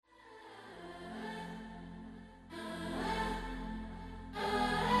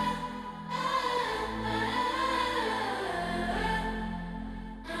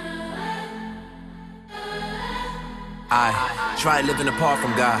I tried living apart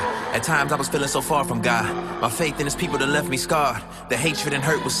from God. At times I was feeling so far from God. My faith in his people that left me scarred. The hatred and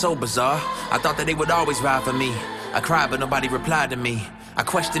hurt was so bizarre. I thought that they would always ride for me. I cried but nobody replied to me. I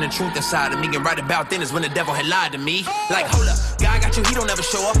questioned the truth inside of me, and right about then is when the devil had lied to me. Like, hold up, God got you, he don't ever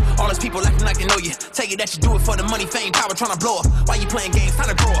show up. All those people acting like they know you. Tell you that you do it for the money, fame, power, trying to blow up. Why you playing games, trying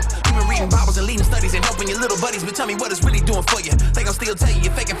to grow up? You been reading Bibles and leading studies and helping your little buddies, but tell me what it's really doing for you. Think I'll still tell you,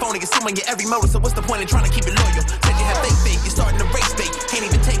 you're faking phony, assuming your every motive, so what's the point in trying to keep it loyal? Said you have fake faith, you're starting to race bait. Can't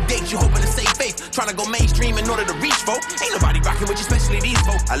even take dates, you hoping to save faith. Trying to go mainstream in order to reach folk. Ain't nobody rocking with you, especially these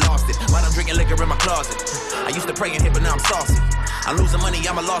folk. I lost it, while I'm drinking liquor in my closet. I used to pray in here, but now I'm saucy. I'm losing money,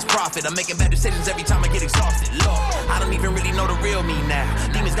 I'm a lost prophet. I'm making bad decisions every time I get exhausted. Lord, I don't even really know the real me now.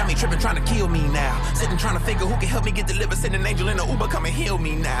 Demons got me tripping, trying to kill me now. Sitting trying to figure who can help me get delivered. Send an angel in the Uber, come and heal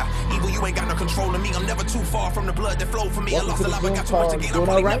me now. Evil, you ain't got no control of me. I'm never too far from the blood that flowed for me. I lost a lot, but got too much to gain. I'll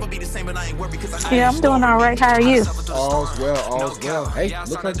probably never be the same, but I ain't worried because I I'm doing all right. How are you? All's well, all's well. Hey,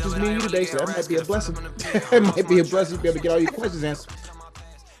 looks like it's just me and you today, so that might be a blessing. It might be a blessing to be able to get all your questions answered.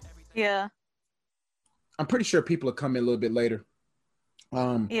 Yeah. I'm pretty sure people will come in a little bit later.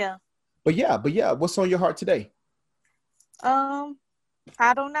 Yeah. But yeah, what's on your heart today? I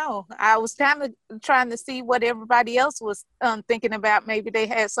don't know. I was kind of trying to see what everybody else was thinking about. Maybe they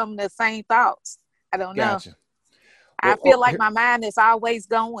had some of the same thoughts. I don't know. Gotcha. I feel like my mind is always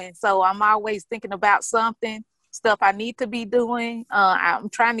going, so I'm always thinking about something, stuff I need to be doing. I'm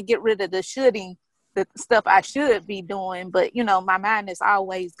trying to get rid of the shoulding, the stuff I should be doing, but my mind is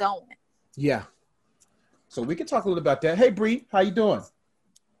always going. Yeah. So we can talk a little about that. Hey, Bree, how you doing?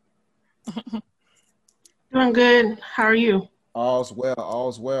 Doing good. How are you? All's well,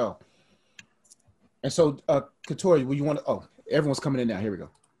 all's well. And so, Katori, will you want to? Oh, everyone's coming in now. Here we go.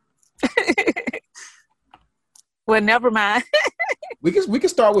 Well, never mind. we can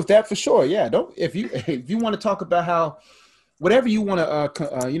start with that for sure. Yeah. If you want to talk about how whatever you want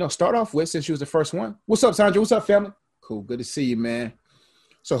to start off with, since you was the first one. What's up, Sandra? What's up, family? Cool. Good to see you, man.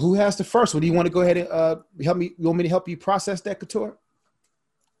 So who has the first one? Do you want to go ahead and help me? You want me to help you process that, Katori?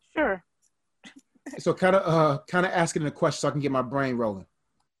 Sure. So kind of asking the question so I can get my brain rolling.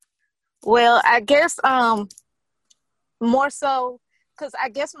 Well, I guess more so because I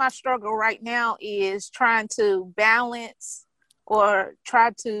guess my struggle right now is trying to balance or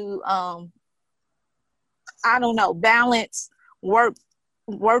try to balance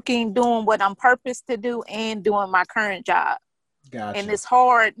working, doing what I'm purposed to do and doing my current job. Gotcha. And it's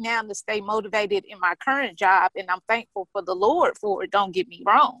hard now to stay motivated in my current job, and I'm thankful for the Lord for it. Don't get me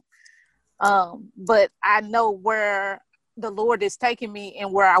wrong. But I know where the Lord is taking me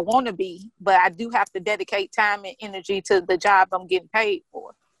and where I want to be, but I do have to dedicate time and energy to the job I'm getting paid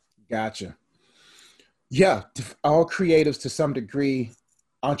for. Gotcha. Yeah, all creatives to some degree,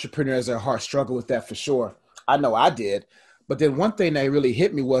 entrepreneurs at heart struggle with that for sure. I know I did. But then one thing that really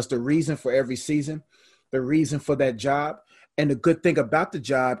hit me was the reason for every season, the reason for that job. And the good thing about the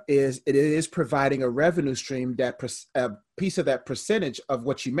job is it is providing a revenue stream that a piece of that percentage of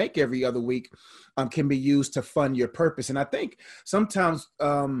what you make every other week can be used to fund your purpose. And I think sometimes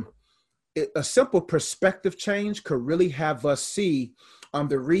a simple perspective change could really have us see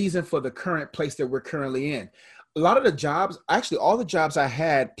the reason for the current place that we're currently in. A lot of the jobs, actually all the jobs I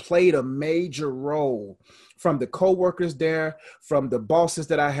had played a major role, from the coworkers there, from the bosses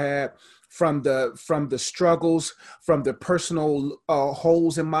that I had, from the struggles, from the personal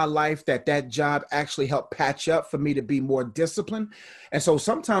holes in my life that job actually helped patch up for me to be more disciplined. And so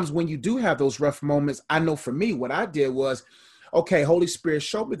sometimes when you do have those rough moments, I know for me, what I did was, okay, Holy Spirit,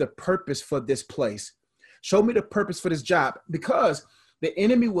 show me the purpose for this place. Show me the purpose for this job, because the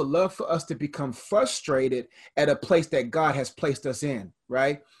enemy would love for us to become frustrated at a place that God has placed us in,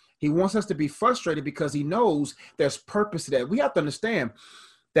 right? He wants us to be frustrated because he knows there's purpose to that. We have to understand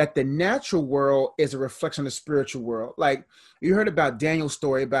that the natural world is a reflection of the spiritual world. Like you heard about Daniel's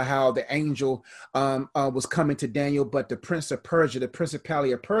story about how the angel was coming to Daniel, but the prince of Persia, the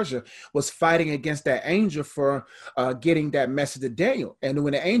principality of Persia, was fighting against that angel for getting that message to Daniel. And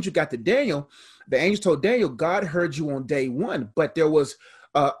when the angel got to Daniel, the angel told Daniel, God heard you on day one, but there was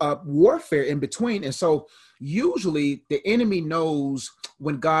a warfare in between. And so usually the enemy knows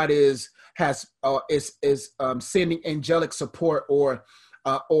when God is sending angelic support or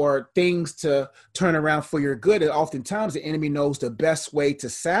things to turn around for your good. And oftentimes the enemy knows the best way to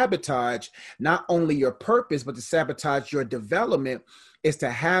sabotage not only your purpose, but to sabotage your development is to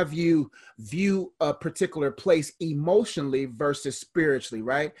have you view a particular place emotionally versus spiritually,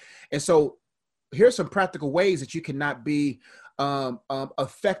 right? And so here's some practical ways that you cannot be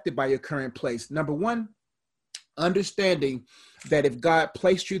affected by your current place. Number one, understanding that if God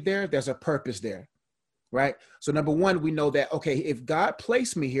placed you there, there's a purpose there. right? So number one, we know that, okay, if God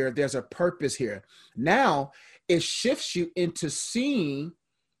placed me here, there's a purpose here. Now it shifts you into seeing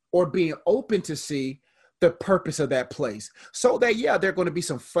or being open to see the purpose of that place. So that, yeah, there are going to be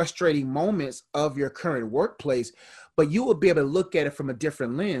some frustrating moments of your current workplace, but you will be able to look at it from a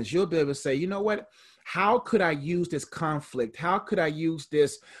different lens. You'll be able to say, you know what? How could I use this conflict? How could I use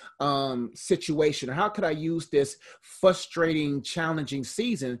this situation? How could I use this frustrating, challenging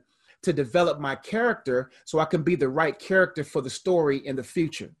season to develop my character so I can be the right character for the story in the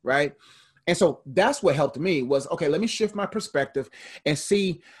future, right? And so that's what helped me was, okay, let me shift my perspective and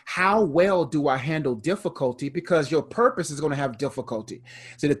see how well do I handle difficulty, because your purpose is going to have difficulty.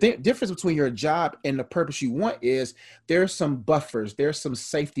 So the difference between your job and the purpose you want is there's some buffers, there's some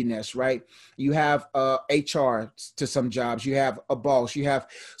safety nets, right? You have HR to some jobs, you have a boss, you have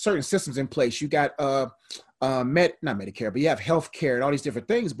certain systems in place, you got not Medicare, but you have healthcare and all these different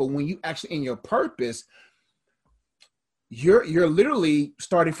things. But when you actually in your purpose, you're literally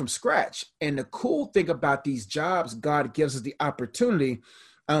starting from scratch. And the cool thing about these jobs, God gives us the opportunity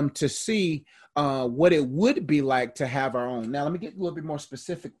to see what it would be like to have our own. Now, let me get a little bit more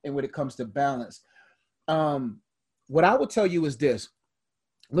specific in when it comes to balance. What I will tell you is this: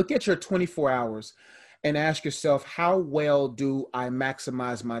 look at your 24 hours and ask yourself, how well do I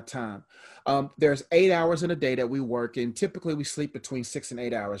maximize my time? There's 8 hours in a day that we work, and typically we sleep between 6 and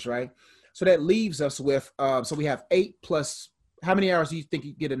 8 hours, right? So that leaves us with, so we have 8 plus, how many hours do you think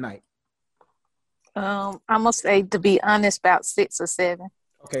you get a night? I'm gonna say, to be honest, about 6 or 7.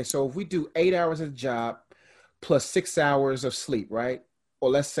 Okay, so if we do 8 hours of job plus 6 hours of sleep, right? Or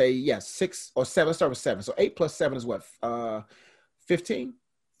let's say, yeah, 6 or 7, let's start with 7. So 8 plus 7 is what, 15,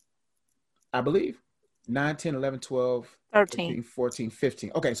 I believe? 9, 10, 11, 12, 13, 14,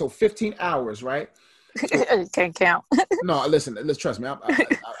 15. Okay, so 15 hours, right? So, can't count. No, listen, let's trust me.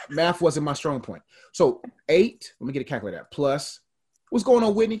 Math wasn't my strong point. So 8, let me get a calculator, plus, what's going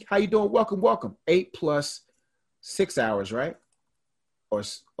on, Whitney? How you doing? Welcome. 8 plus 6 hours, right? Or,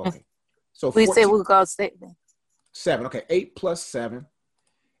 okay. So we 14, said we'll go 7. 7, okay. 8 plus 7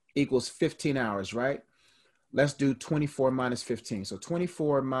 equals 15 hours, right? Let's do 24 minus 15. So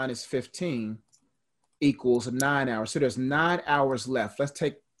 24 minus 15 equals 9 hours. So there's 9 hours left. Let's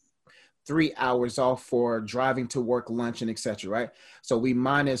take 3 hours off for driving to work, lunch, and etc. Right? So we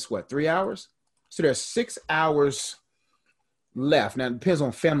minus what, 3 hours? So there's 6 hours left. Now it depends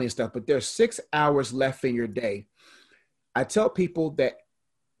on family and stuff, but there's 6 hours left in your day. I tell people that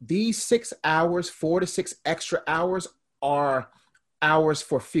these 6 hours, 4 to 6 extra hours, are hours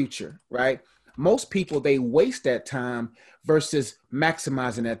for future, right? Most people, they waste that time versus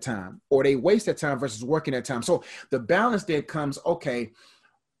maximizing that time, or they waste that time versus working that time. So the balance there comes, okay,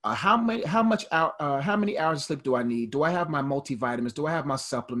 how many hours of sleep do I need? Do I have my multivitamins? Do I have my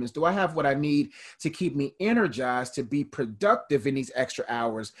supplements? Do I have what I need to keep me energized to be productive in these extra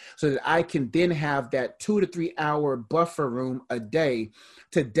hours, so that I can then have that 2 to 3 hour buffer room a day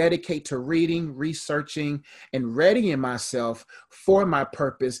to dedicate to reading, researching, and readying myself for my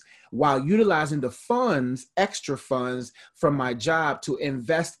purpose, while utilizing the funds, extra funds from my job to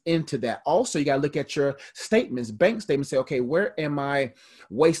invest into that. Also, you got to look at your statements, bank statements, say, okay, where am I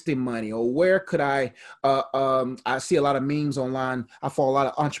wasting money? Or where could I see a lot of memes online. I follow a lot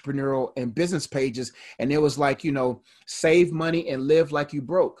of entrepreneurial and business pages, and it was like, save money and live like you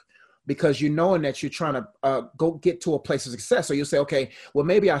broke, because you knowing that you're trying to go get to a place of success. So you'll say, okay, well,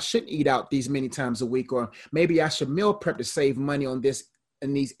 maybe I shouldn't eat out these many times a week, or maybe I should meal prep to save money on this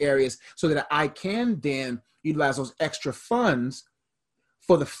in these areas, so that I can then utilize those extra funds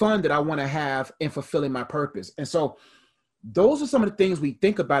for the fun that I want to have in fulfilling my purpose. And so those are some of the things we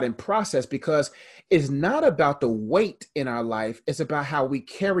think about in process, because it's not about the weight in our life. It's about how we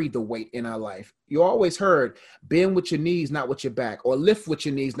carry the weight in our life. You always heard, bend with your knees, not with your back, or lift with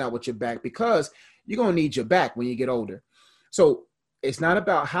your knees, not with your back, because you're going to need your back when you get older. So it's not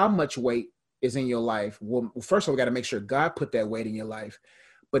about how much weight is in your life. Well, first of all, we got to make sure God put that weight in your life,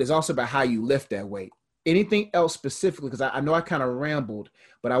 but it's also about how you lift that weight. Anything else specifically? Because I know I kind of rambled,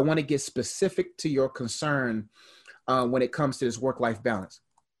 but I want to get specific to your concern when it comes to this work-life balance.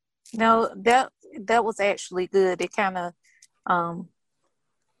 No, that was actually good. It kind of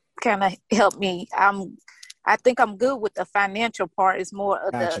helped me. I think I'm good with the financial part. It's more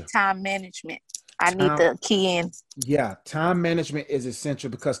of the time management. I need to key in. Yeah, time management is essential,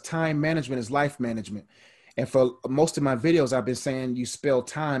 because time management is life management. And for most of my videos, I've been saying you spell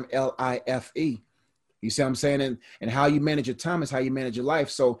time L-I-F-E. You see what I'm saying? And how you manage your time is how you manage your life.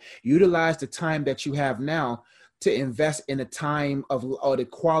 So utilize the time that you have now to invest in the time of, or the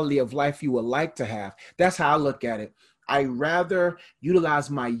quality of life you would like to have. That's how I look at it. I rather utilize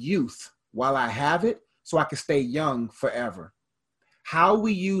my youth while I have it, so I can stay young forever. How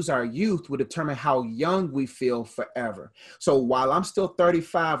we use our youth will determine how young we feel forever. So while I'm still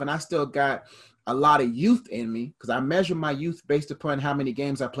 35 and I still got a lot of youth in me, because I measure my youth based upon how many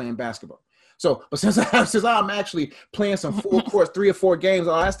games I play in basketball. So, but since I'm actually playing some full course, 3 or 4 games,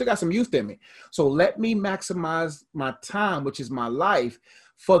 I still got some youth in me. So let me maximize my time, which is my life,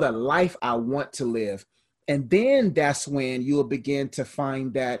 for the life I want to live. And then that's when you'll begin to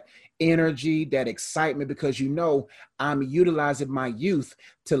find that energy, that excitement, because you know I'm utilizing my youth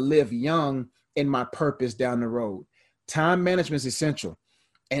to live young in my purpose down the road. Time management is essential.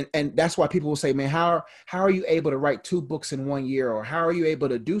 And that's why people will say, man, how are you able to write 2 books in 1 year? Or how are you able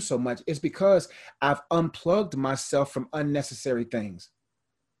to do so much? It's because I've unplugged myself from unnecessary things.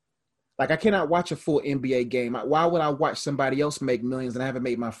 Like I cannot watch a full NBA game. Why would I watch somebody else make millions and I haven't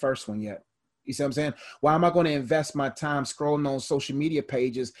made my first one yet? You see what I'm saying? Why am I going to invest my time scrolling on social media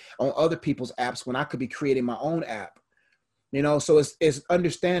pages on other people's apps when I could be creating my own app? You know, so it's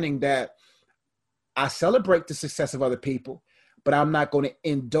understanding that I celebrate the success of other people, but I'm not going to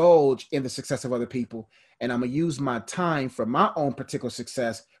indulge in the success of other people. And I'm going to use my time for my own particular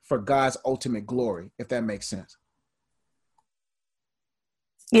success for God's ultimate glory, if that makes sense.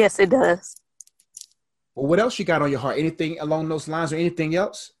 Yes, it does. Well, what else you got on your heart? Anything along those lines or anything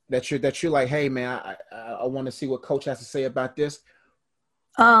else that you're like, hey, man, I want to see what Coach has to say about this?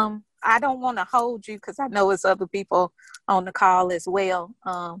 I don't want to hold you because I know it's other people on the call as well.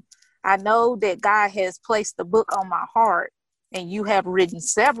 I know that God has placed a book on my heart, and you have written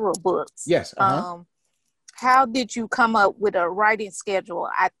several books. Yes. How did you come up with a writing schedule?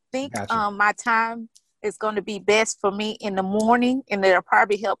 I think Gotcha. my time is going to be best for me in the morning, and it'll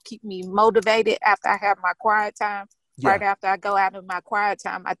probably help keep me motivated after I have my quiet time. Yeah. Right after I go out of my quiet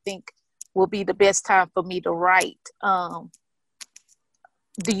time, I think will be the best time for me to write.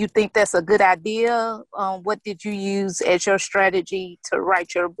 Do you think that's a good idea? What did you use as your strategy to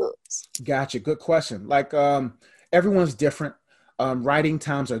write your books? Gotcha. Good question. Like everyone's different. Writing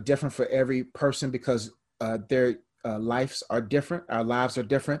times are different for every person because their lives are different. Our lives are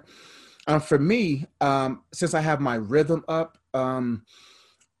different. For me, since I have my rhythm up,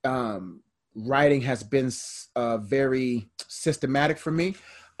 writing has been very systematic for me.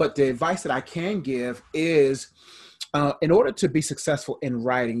 But the advice that I can give is, in order to be successful in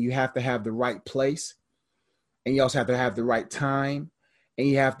writing, you have to have the right place, and you also have to have the right time, and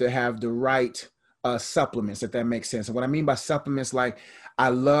you have to have the right supplements, if that makes sense. And what I mean by supplements, like I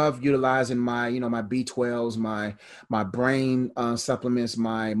love utilizing my, my B12s, my brain supplements,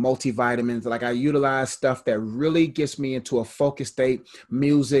 my multivitamins. Like I utilize stuff that really gets me into a focused state,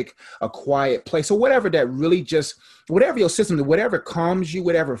 music, a quiet place, or whatever that really just, whatever your system, whatever calms you,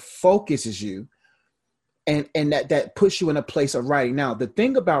 whatever focuses you. And that puts you in a place of writing. Now, the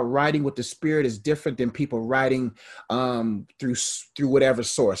thing about writing with the Spirit is different than people writing through whatever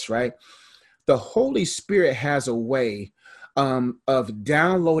source, right? The Holy Spirit has a way of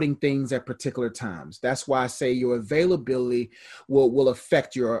downloading things at particular times. That's why I say your availability will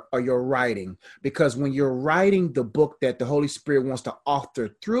affect your writing, because when you're writing the book that the Holy Spirit wants to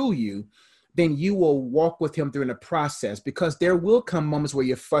author through you, then you will walk with him during the process, because there will come moments where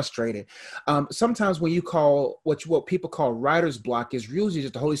you're frustrated. Sometimes when you call what people call writer's block is usually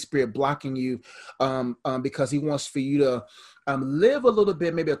just the Holy Spirit blocking you because he wants for you to live a little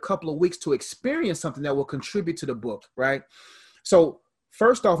bit, maybe a couple of weeks to experience something that will contribute to the book, right? So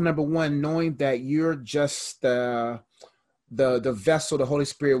first off, number one, knowing that you're just the vessel the Holy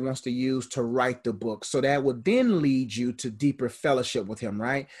Spirit wants to use to write the book. So that would then lead you to deeper fellowship with him,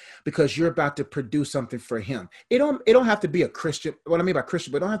 right? Because you're about to produce something for him. It don't have to be a Christian. What I mean by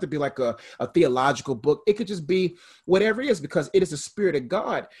Christian, but it don't have to be like a theological book. It could just be whatever it is, because it is the Spirit of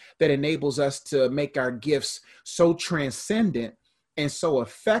God that enables us to make our gifts so transcendent and so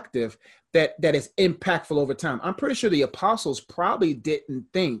effective that is impactful over time. I'm pretty sure the apostles probably didn't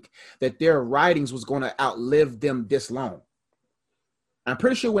think that their writings was going to outlive them this long. I'm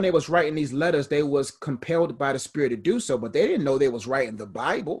pretty sure when they was writing these letters, they was compelled by the Spirit to do so, but they didn't know they was writing the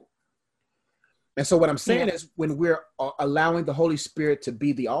Bible. And so what I'm saying is, when we're allowing the Holy Spirit to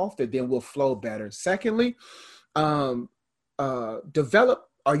be the author, then we'll flow better. Secondly, develop.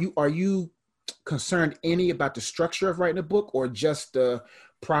 Are you concerned any about the structure of writing a book, or just the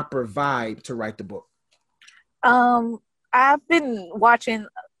proper vibe to write the book? I've been watching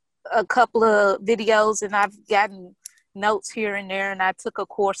a couple of videos, and I've gotten notes here and there, and I took a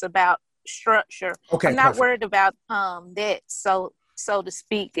course about structure. Okay, I'm not worried about that, so to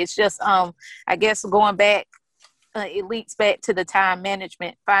speak. It's just I guess going back, it leads back to the time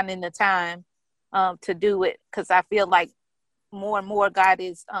management, finding the time to do it, because I feel like more and more God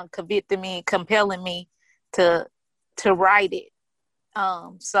is convicting me and compelling me to write it.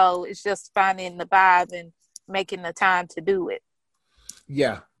 So it's just finding the vibe and making the time to do it.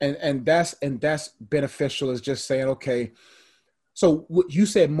 Yeah, and that's beneficial. Is just saying, okay. So you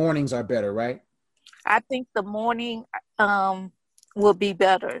said mornings are better, right? I think the morning will be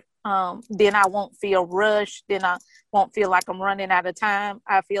better. Then I won't feel rushed. Then I won't feel like I'm running out of time.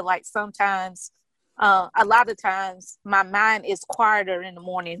 I feel like sometimes, a lot of times, my mind is quieter in the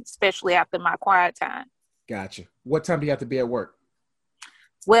morning, especially after my quiet time. Gotcha. What time do you have to be at work?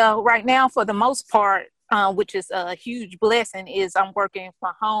 Well, right now, for the most part, which is a huge blessing, is I'm working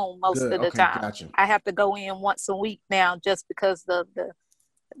from home most Good. of the Okay, time. gotcha. I have to go in once a week now just because the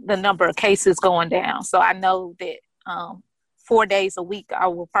number of cases going down. So I know that 4 days a week I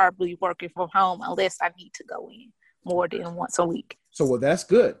will probably be working from home unless I need to go in more than once a week. So, well, that's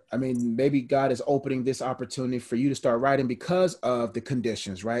good. I mean, maybe God is opening this opportunity for you to start writing because of the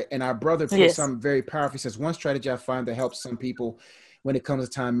conditions, right? And our brother put Yes. something very powerful. He says, one strategy I find that helps some people when it comes to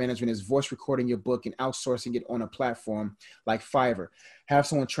time management is voice recording your book and outsourcing it on a platform like Fiverr. Have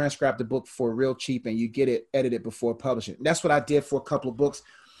someone transcribe the book for real cheap and you get it edited before publishing. That's what I did for a couple of books.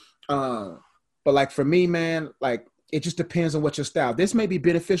 But like for me, man, like it just depends on what your style. This may be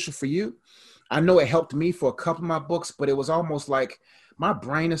beneficial for you. I know it helped me for a couple of my books, but it was almost like my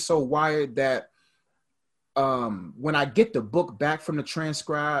brain is so wired that when I get the book back from the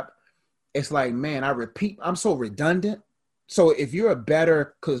transcribe, it's like, man, I'm so redundant. So if you're a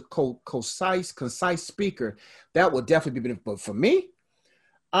better concise speaker, that would definitely be beneficial. But for me,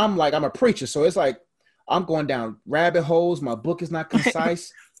 I'm a preacher. So it's like I'm going down rabbit holes. My book is not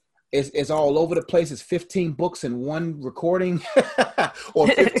concise. It's all over the place. It's 15 books in one recording or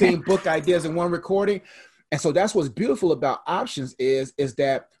 15 book ideas in one recording. And so that's what's beautiful about options is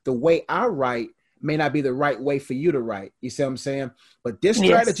that the way I write may not be the right way for you to write. You see what I'm saying? But this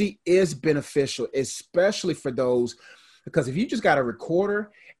strategy is beneficial, especially for those, because if you just got a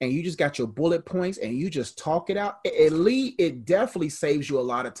recorder and you just got your bullet points and you just talk it out, it definitely saves you a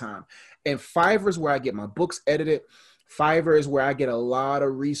lot of time. And Fiverr is where I get my books edited. Fiverr is where I get a lot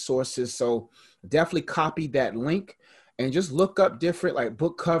of resources. So definitely copy that link and just look up different like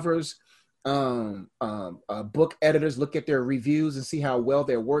book covers, book editors, look at their reviews and see how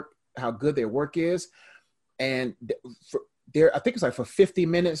good their work is. And I think it's like for 50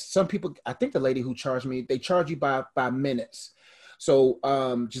 minutes. Some people, I think the lady who charged me, they charge you by minutes. So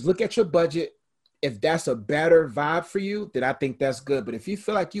just look at your budget. If that's a better vibe for you, then I think that's good. But if you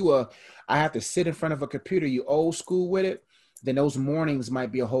feel like I have to sit in front of a computer, you old school with it, then those mornings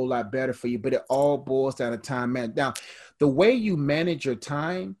might be a whole lot better for you. But it all boils down to time management. Now, the way you manage your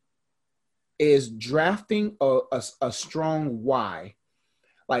time is drafting a strong why.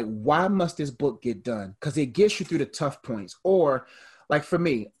 Like, why must this book get done? Because it gets you through the tough points. Or like for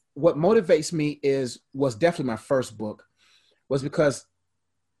me, what motivates me was definitely my first book, was because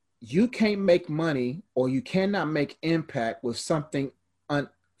you can't make money or you cannot make impact with something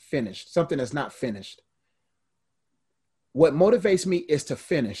unfinished, something that's not finished. What motivates me is to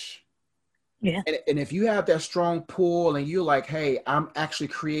finish. Yeah. And if you have that strong pull and you're like, hey, I'm actually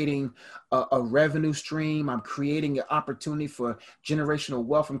creating a revenue stream, I'm creating an opportunity for generational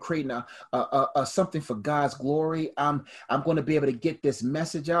wealth, I'm creating a something for God's glory, I'm going to be able to get this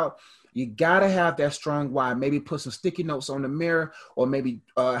message out. You got to have that strong why. Maybe put some sticky notes on the mirror, or maybe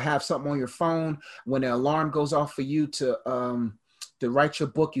have something on your phone when the alarm goes off for you to write your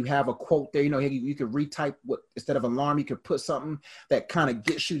book. You have a quote there. You know, you could retype instead of alarm, you could put something that kind of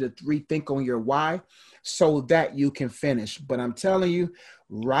gets you to rethink on your why so that you can finish. But I'm telling you,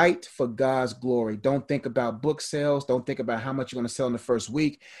 write for God's glory. Don't think about book sales. Don't think about how much you're going to sell in the first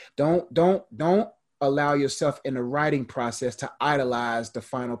week. Don't allow yourself in the writing process to idolize the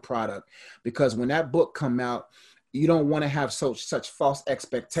final product, because when that book come out, you don't want to have such false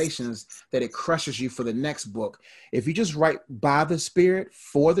expectations that it crushes you for the next book. If you just write by the Spirit,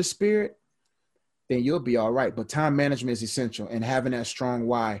 for the Spirit, then you'll be all right. But time management is essential, and having that strong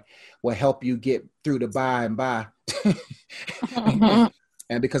why will help you get through the by and by.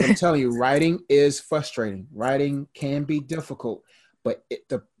 And because I'm telling you, writing is frustrating. Writing can be difficult. But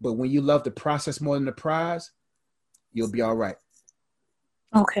when you love the process more than the prize, you'll be all right.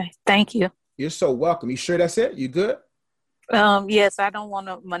 Okay. Thank you. You're so welcome. You sure that's it? You good? Yes, I don't want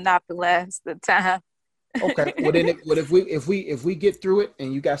to monopolize the time. Okay. Well, then, if we get through it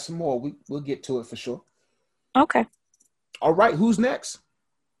and you got some more, we'll get to it for sure. Okay. All right. Who's next?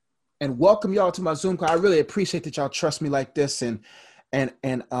 And welcome y'all to my Zoom call. I really appreciate that y'all trust me like this and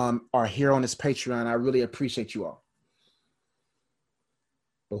are here on this Patreon. I really appreciate you all.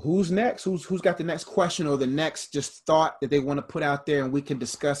 But who's next? Who's got the next question or the next just thought that they want to put out there and we can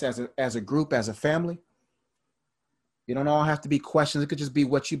discuss as a group, as a family? You don't all have to be questions. It could just be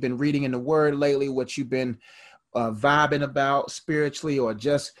what you've been reading in the Word lately, what you've been vibing about spiritually, or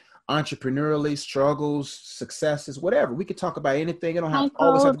just entrepreneurially, struggles, successes, whatever. We could talk about anything. It don't have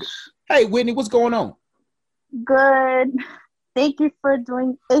always have to be. Hey, Whitney, what's going on? Good. Thank you for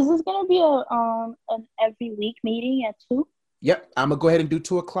doing. Is this gonna be an every week meeting at 2? Yep, I'm gonna go ahead and do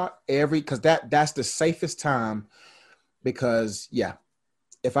 2:00 because that's the safest time. Because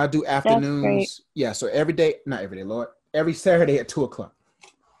if I do afternoons, so every day, not every day, Lord, every Saturday at 2:00.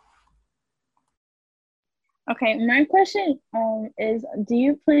 Okay, my question is, do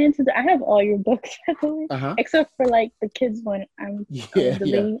you plan to? I have all your books, except for like the kids one. I'm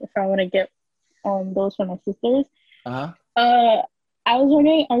debating if I want to get those for my sisters. I was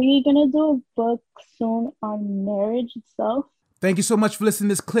wondering, are you gonna do a book soon on marriage itself? Thank you so much for listening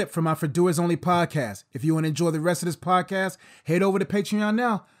to this clip from my For Doers Only podcast. If you want to enjoy the rest of this podcast, head over to Patreon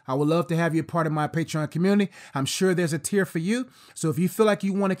now. I would love to have you a part of my Patreon community. I'm sure there's a tier for you. So if you feel like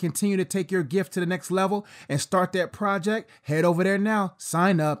you want to continue to take your gift to the next level and start that project, head over there now,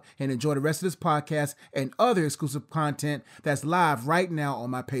 sign up, and enjoy the rest of this podcast and other exclusive content that's live right now on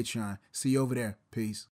my Patreon. See you over there. Peace.